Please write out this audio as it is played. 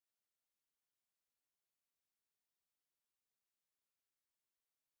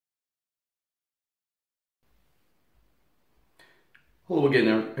Hello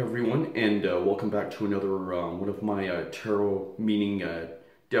again, everyone, and welcome back to another one of my tarot meaning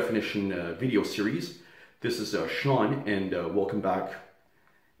definition video series. This is Sean, and welcome back,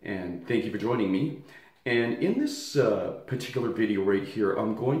 and thank you for joining me. And in this particular video right here,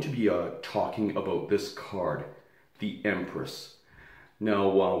 I'm going to be talking about this card, the Empress. Now,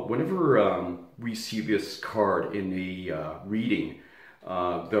 whenever we see this card in a reading,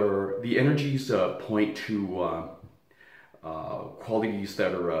 the energies point to qualities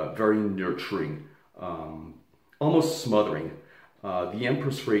that are very nurturing, almost smothering. The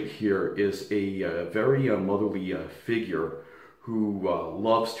Empress right here is a very motherly figure who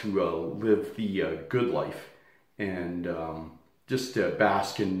loves to live the good life and just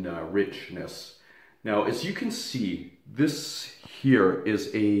bask in richness. Now, as you can see, this here is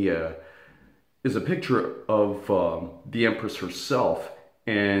a picture of the Empress herself,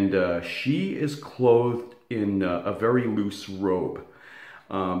 and she is clothed in a very loose robe.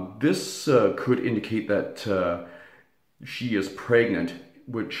 This could indicate that she is pregnant,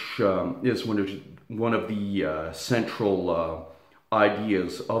 which is one of the central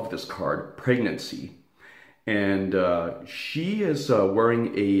ideas of this card, pregnancy. And she is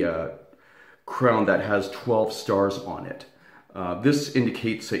wearing a crown that has 12 stars on it. This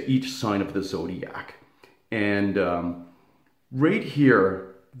indicates each sign of the zodiac. And right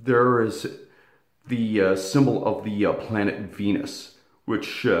here, there is the symbol of the planet Venus,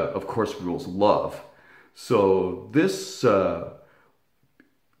 which of course rules love. So this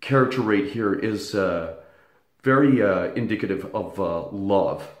character right here is very indicative of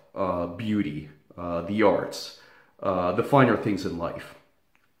love, beauty, the arts, the finer things in life.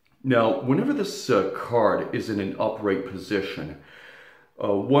 Now, whenever this card is in an upright position,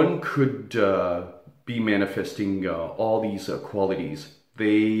 one could be manifesting all these qualities.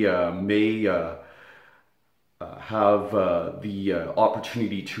 They may have the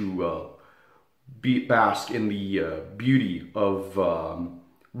opportunity to bask in the beauty of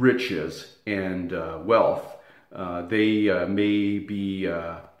riches and wealth. They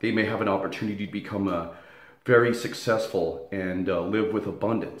may have an opportunity to become very successful and live with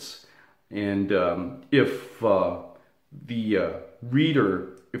abundance. And if the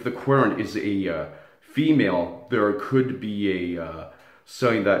querent is a female, there could be a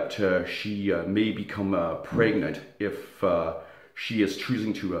sign that she may become pregnant if she is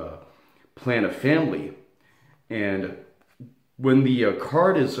choosing to plan a family. And when the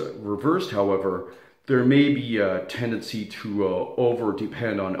card is reversed, however, there may be a tendency to over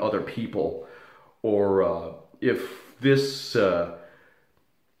depend on other people, or if this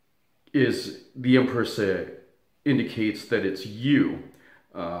is the Empress indicates that it's you,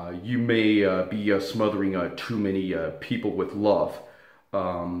 you may be smothering too many people with love.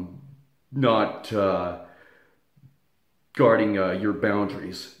 Not guarding your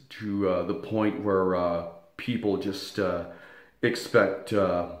boundaries to the point where people just expect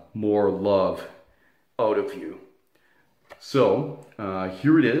more love out of you. So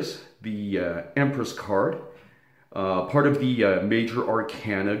here it is, the Empress card, part of the Major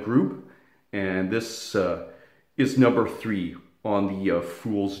Arcana group, and this is number 3 on the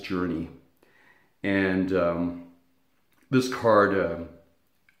Fool's Journey. And this card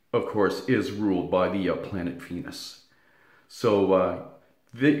of course, is ruled by the planet Venus. So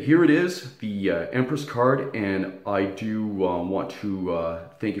here it is, the Empress card, and I do want to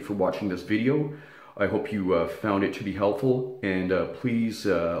thank you for watching this video. I hope you found it to be helpful, and please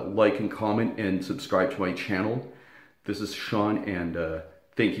like and comment and subscribe to my channel. This is Sean, and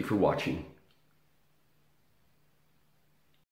thank you for watching.